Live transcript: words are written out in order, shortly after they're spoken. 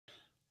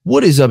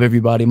What is up,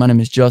 everybody? My name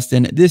is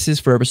Justin. This is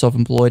Forever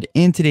Self-Employed.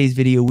 In today's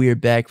video, we are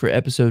back for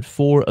episode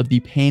 4 of the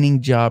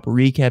painting job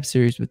recap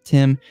series with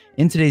Tim.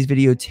 In today's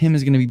video, Tim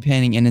is going to be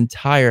painting an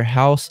entire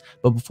house.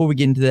 But before we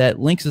get into that,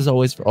 links as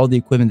always for all the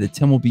equipment that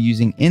Tim will be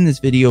using in this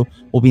video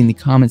will be in the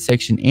comment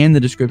section and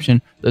the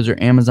description. Those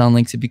are Amazon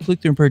links. If you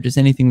click through and purchase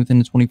anything within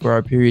the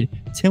 24-hour period,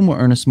 Tim will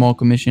earn a small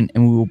commission,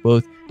 and we will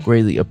both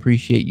greatly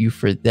appreciate you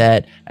for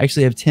that. I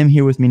actually have Tim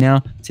here with me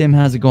now. Tim,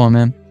 how's it going,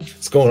 man?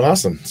 It's going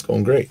awesome. It's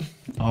going great.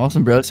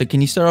 Awesome, bro. So can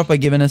you start off by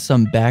giving us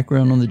some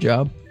background on the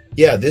job?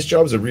 Yeah, this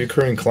job is a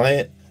recurring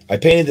client. I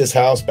painted this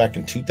house back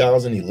in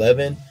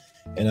 2011,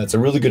 and it's a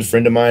really good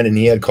friend of mine, and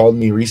he had called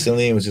me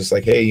recently and was just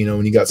like, hey,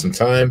 when you got some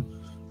time,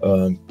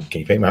 can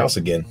you paint my house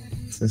again?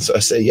 And so I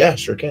said, yeah,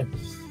 sure can.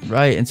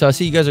 Right. And so I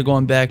see you guys are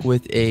going back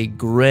with a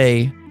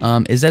gray.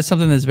 Is that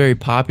something that's very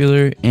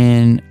popular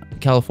in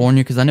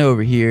California? Because I know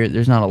over here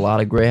there's not a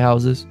lot of gray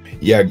houses.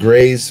 Yeah,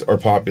 grays are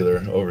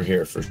popular over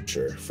here for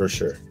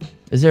sure.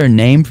 Is there a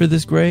name for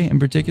this gray in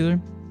particular?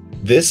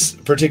 This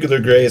particular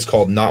gray is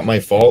called Not My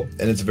Fault,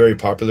 and it's a very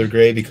popular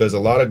gray because a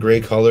lot of gray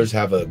colors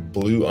have a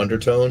blue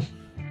undertone,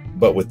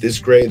 but with this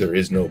gray there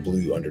is no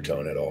blue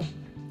undertone at all.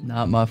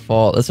 Not My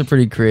Fault. That's a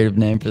pretty creative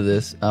name for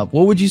this.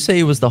 What would you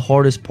say was the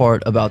hardest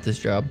part about this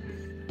job?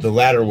 The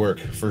ladder work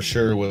for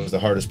sure was the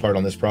hardest part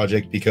on this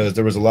project because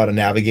there was a lot of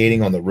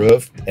navigating on the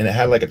roof, and it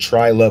had like a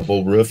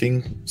tri-level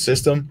roofing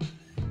system.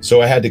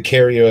 So I had to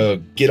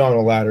get on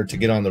a ladder to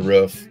get on the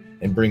roof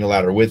and bring a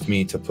ladder with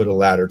me to put a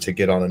ladder to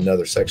get on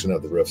another section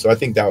of the roof. So I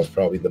think that was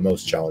probably the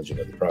most challenging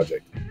of the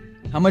project.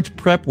 How much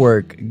prep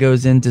work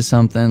goes into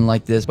something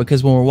like this?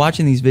 Because when we're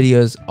watching these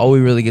videos, all we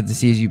really get to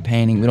see is you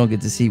painting. We don't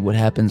get to see what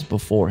happens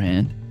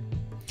beforehand.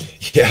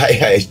 Yeah,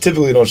 I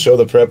typically don't show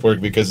the prep work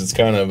because it's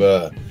kind of,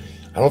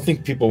 I don't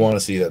think people want to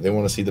see that. They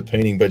want to see the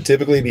painting. But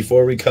typically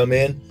before we come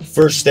in,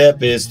 first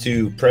step is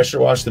to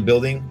pressure wash the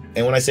building.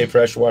 And when I say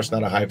pressure wash,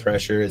 not a high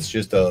pressure, it's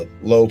just a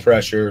low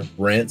pressure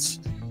rinse.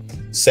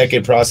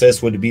 Second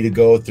process would be to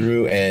go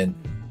through and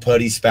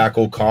putty,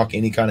 spackle, caulk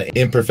any kind of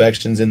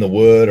imperfections in the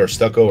wood or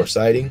stucco or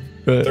siding.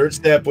 Right. Third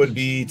step would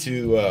be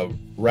to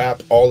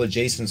wrap all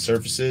adjacent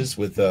surfaces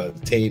with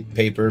tape,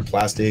 paper,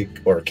 plastic,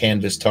 or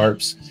canvas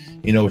tarps,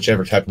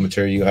 whichever type of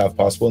material you have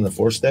possible. And the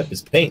fourth step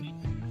is paint.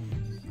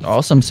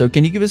 Awesome. So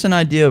can you give us an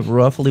idea of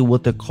roughly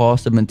what the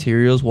cost of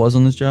materials was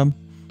on this job?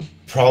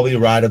 Probably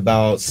right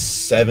about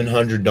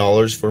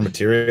 $700 for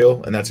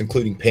material, and that's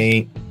including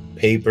paint,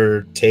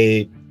 paper,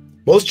 tape.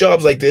 Most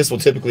jobs like this will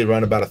typically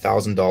run about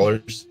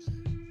 $1,000,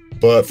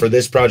 but for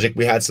this project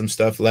we had some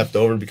stuff left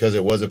over because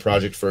it was a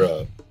project for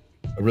a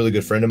really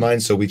good friend of mine,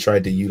 so we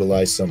tried to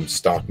utilize some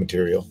stock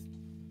material.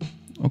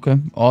 Okay,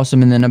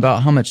 awesome. And then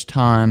about how much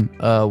time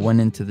went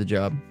into the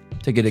job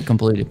to get it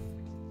completed?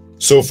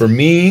 So for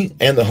me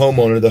and the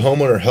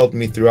homeowner helped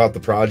me throughout the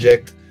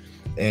project,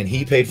 and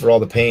he paid for all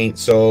the paint.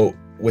 So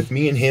with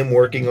me and him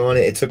working on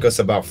it, it took us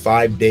about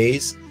 5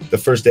 days. The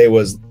first day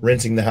was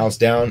rinsing the house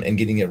down and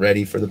getting it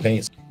ready for the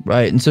paint.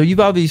 Right. And so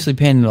you've obviously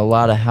painted a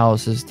lot of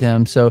houses,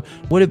 Tim. So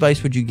what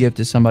advice would you give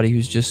to somebody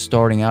who's just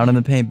starting out in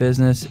the paint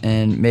business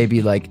and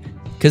maybe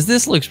because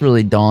this looks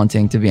really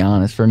daunting, to be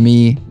honest, for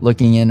me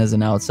looking in as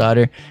an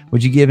outsider.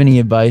 Would you give any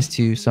advice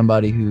to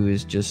somebody who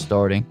is just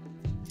starting?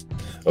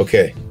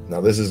 Okay,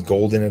 now this is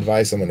golden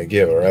advice I'm going to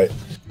give, all right?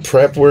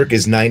 Prep work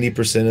is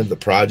 90% of the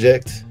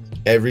project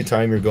every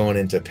time you're going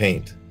into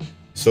paint.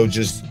 So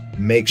just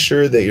make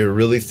sure that you're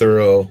really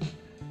thorough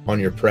on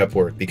your prep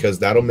work, because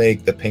that'll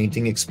make the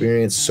painting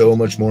experience so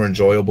much more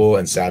enjoyable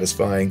and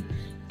satisfying,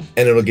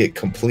 and it'll get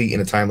complete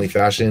in a timely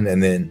fashion.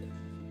 And then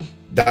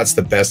that's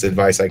the best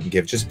advice I can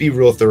give. Just be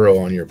real thorough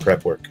on your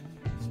prep work.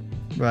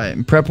 Right.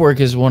 And prep work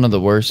is one of the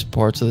worst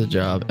parts of the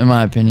job, in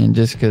my opinion,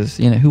 just because,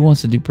 who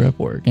wants to do prep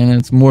work? And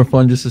it's more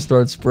fun just to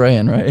start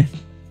spraying, right?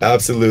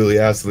 Absolutely.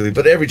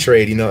 But every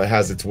trade, it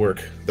has its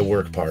work, the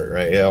work part,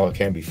 right? Yeah, it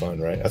can be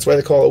fun, right? That's why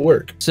they call it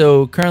work.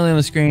 So currently on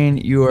the screen,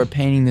 you are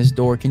painting this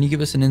door. Can you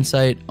give us an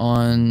insight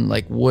on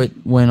what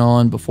went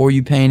on before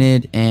you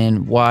painted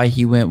and why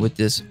he went with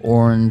this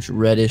orange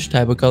reddish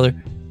type of color?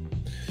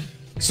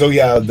 So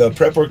yeah, the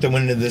prep work that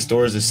went into this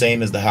door is the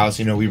same as the house.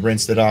 We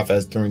rinsed it off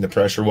as during the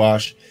pressure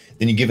wash.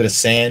 Then you give it a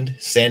sand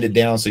it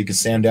down so you can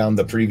sand down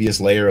the previous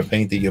layer of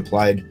paint that you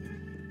applied.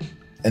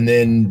 And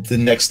then the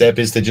next step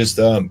is to just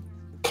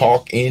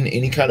caulk in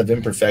any kind of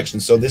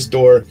imperfections. So this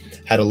door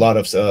had a lot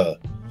of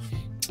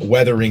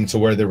weathering to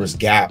where there was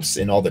gaps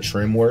in all the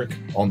trim work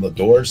on the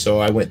door. So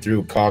I went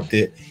through, caulked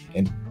it,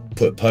 and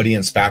put putty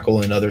and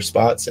spackle in other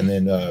spots, and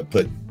then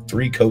put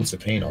 3 coats of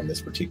paint on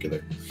this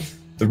particular.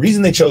 The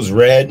reason they chose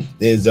red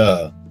is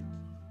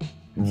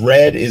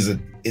red is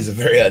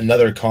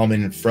another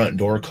common front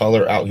door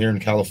color out here in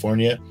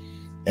California.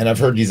 And I've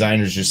heard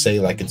designers just say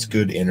it's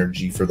good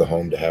energy for the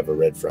home to have a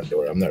red front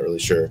door. I'm not really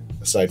sure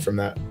aside from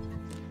that.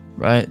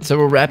 Right. So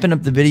we're wrapping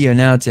up the video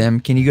now, Tim.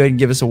 Can you go ahead and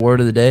give us a word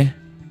of the day?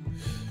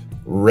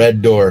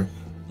 Red door.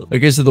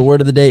 Okay, so the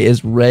word of the day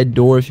is red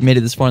door. If you made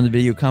it this far in the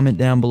video, comment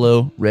down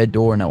below red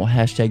door and I will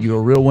hashtag you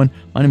a real one.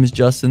 My name is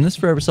Justin. This is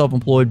Forever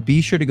Self-Employed.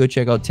 Be sure to go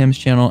check out Tim's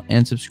channel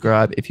and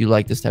subscribe if you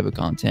like this type of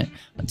content.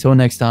 Until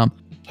next time,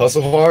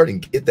 Hustle hard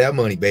and get that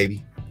money,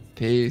 baby.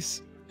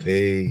 peace.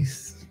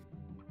 Peace.